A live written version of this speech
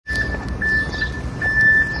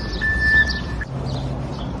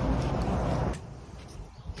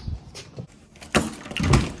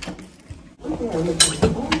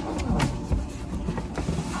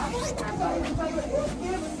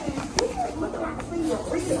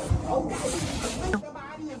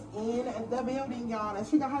the building, y'all, and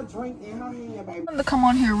she got her drink in her hand, baby. I wanted to come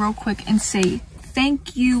on here real quick and say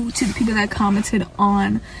thank you to the people that commented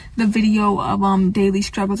on the video of daily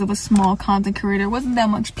struggles of a small content creator. It wasn't that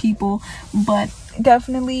much people, but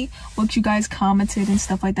definitely what you guys commented and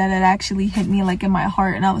stuff like that, it actually hit me like in my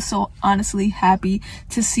heart, and I was so honestly happy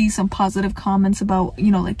to see some positive comments about,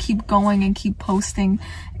 you know, like keep going and keep posting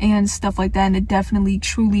and stuff like that, and it definitely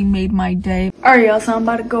truly made my day. All right, y'all, so I'm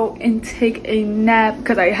about to go and take a nap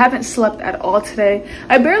because I haven't slept at all today.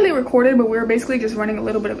 I barely recorded, but we were basically just running a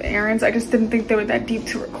little bit of errands. I just didn't think they were that deep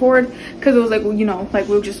to record because it was like, well, you know, like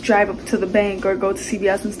we'll just drive up to the bank or go to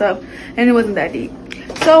CVS and stuff, and it wasn't that deep.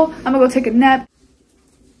 So I'm gonna go take a nap.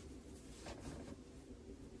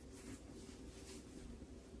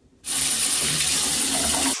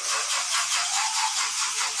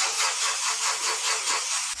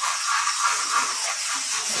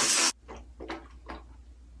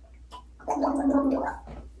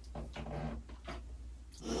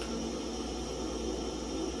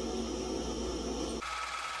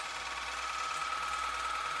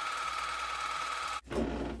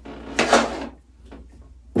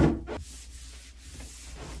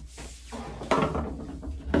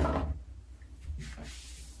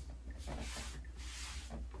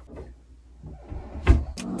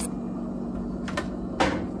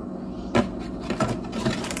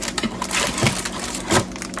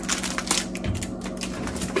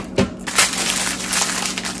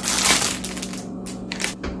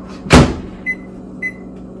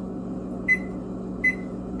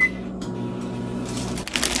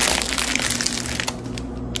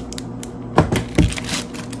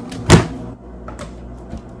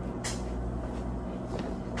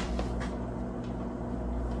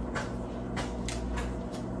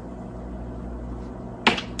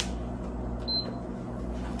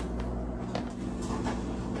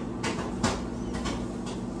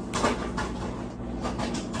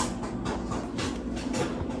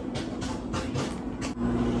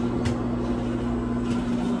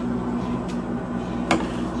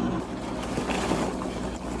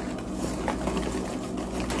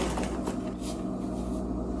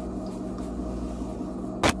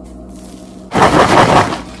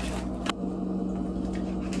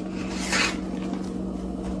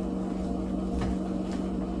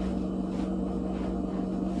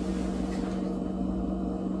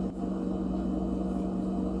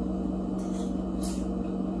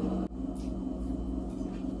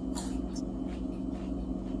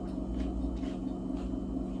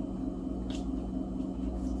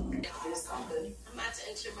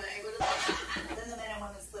 Then the men and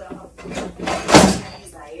women split up.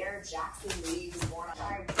 Zaire Jackson Lee was born on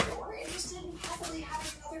Fire. You're interested in possibly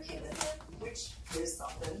having another kid with him, which there's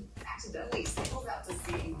something accidentally signals out to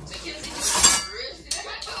sea. As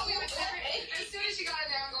soon as she got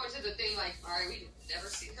in there, I'm going to the thing like, all right, we never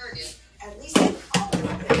see her again. At least they call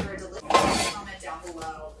her for a delivery. Comment down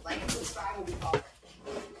below. Like and subscribe will be called.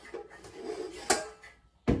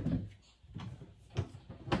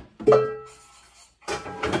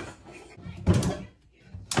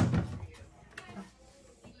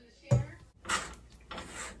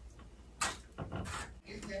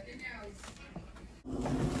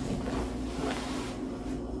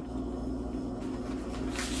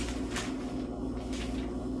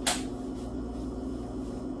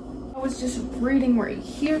 I was just reading right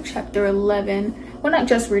here, chapter 11. Well, not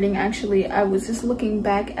just reading, actually. I was just looking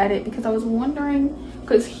back at it because I was wondering,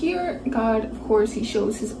 because here, God, of course, he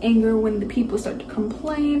shows his anger when the people start to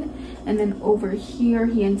complain. And then over here,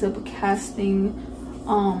 he ends up casting,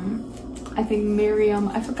 I think Miriam,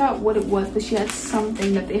 I forgot what it was, but she had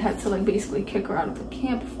something that they had to like basically kick her out of the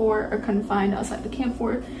camp for, or confined outside the camp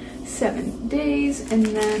for 7 days. And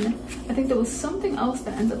then I think there was something else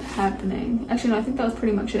that ends up happening. Actually, no, I think that was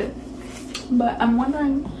pretty much it. But I'm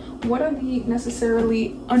wondering, what are the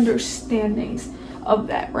necessarily understandings of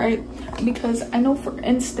that, right? Because I know, for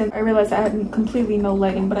instance, I realized I had completely no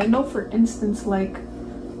lighting, but I know, for instance, like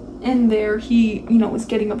in there, he, you know, was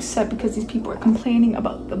getting upset because these people are complaining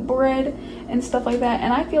about the bread and stuff like that.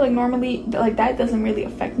 And I feel like normally, like, that doesn't really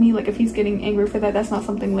affect me. Like, if he's getting angry for that, that's not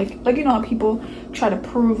something like you know how people try to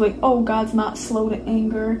prove like, oh, God's not slow to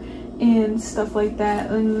anger and stuff like that,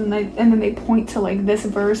 and then they point to like this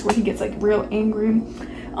verse where he gets like real angry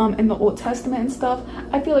in the Old Testament and stuff.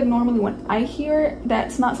 I feel like normally when I hear,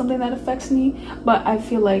 that's not something that affects me, but I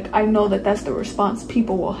feel like I know that that's the response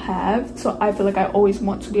people will have. So I feel like I always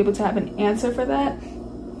want to be able to have an answer for that,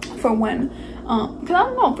 for when because I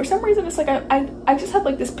don't know, for some reason it's like I just have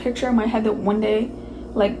like this picture in my head that one day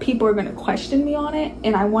like people are going to question me on it,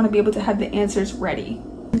 and I want to be able to have the answers ready.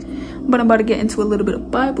 but I'm about to get into a little bit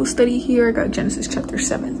of Bible study here. I got Genesis chapter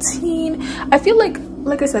 17. I feel like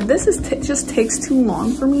I said, this is just takes too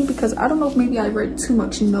long for me because I don't know if maybe I read too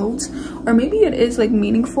much notes, or maybe it is like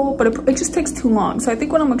meaningful, but it just takes too long. So I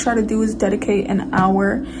think what I'm gonna try to do is dedicate an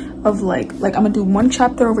hour of like I'm gonna do one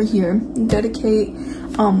chapter over here, dedicate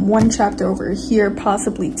one chapter over here,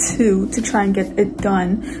 possibly two, to try and get it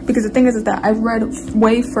done. Because the thing is that I've read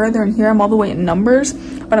way further in here. I'm all the way in Numbers,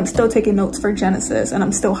 but I'm still taking notes for Genesis, and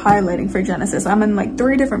I'm still highlighting for Genesis. I'm in like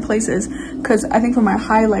 3 different places because I think for my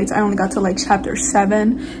highlights I only got to like chapter 7.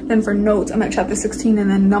 Then for notes I'm at chapter 16,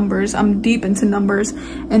 and then Numbers, I'm deep into Numbers.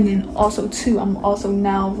 And then also too, I'm also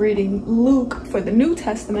now reading Luke for the New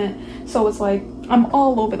Testament. So it's like I'm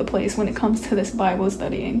all over the place when it comes to this Bible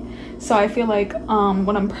studying. So I feel like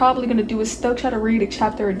what I'm probably gonna do is still try to read a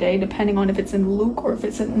chapter a day, depending on if it's in Luke or if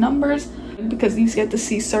it's in Numbers, because you get to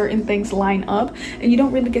see certain things line up, and you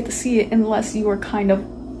don't really get to see it unless you are kind of,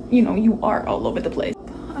 you know, you are all over the place.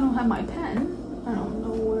 I don't have my pen. I don't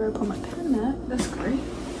know where I put my pen at. That's great.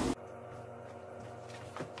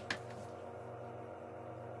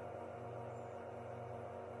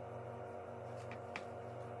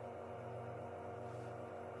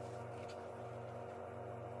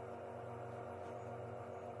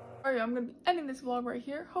 Alright, I'm gonna be ending this vlog right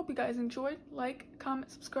here. Hope you guys enjoyed. Like,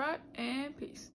 comment, subscribe, and peace.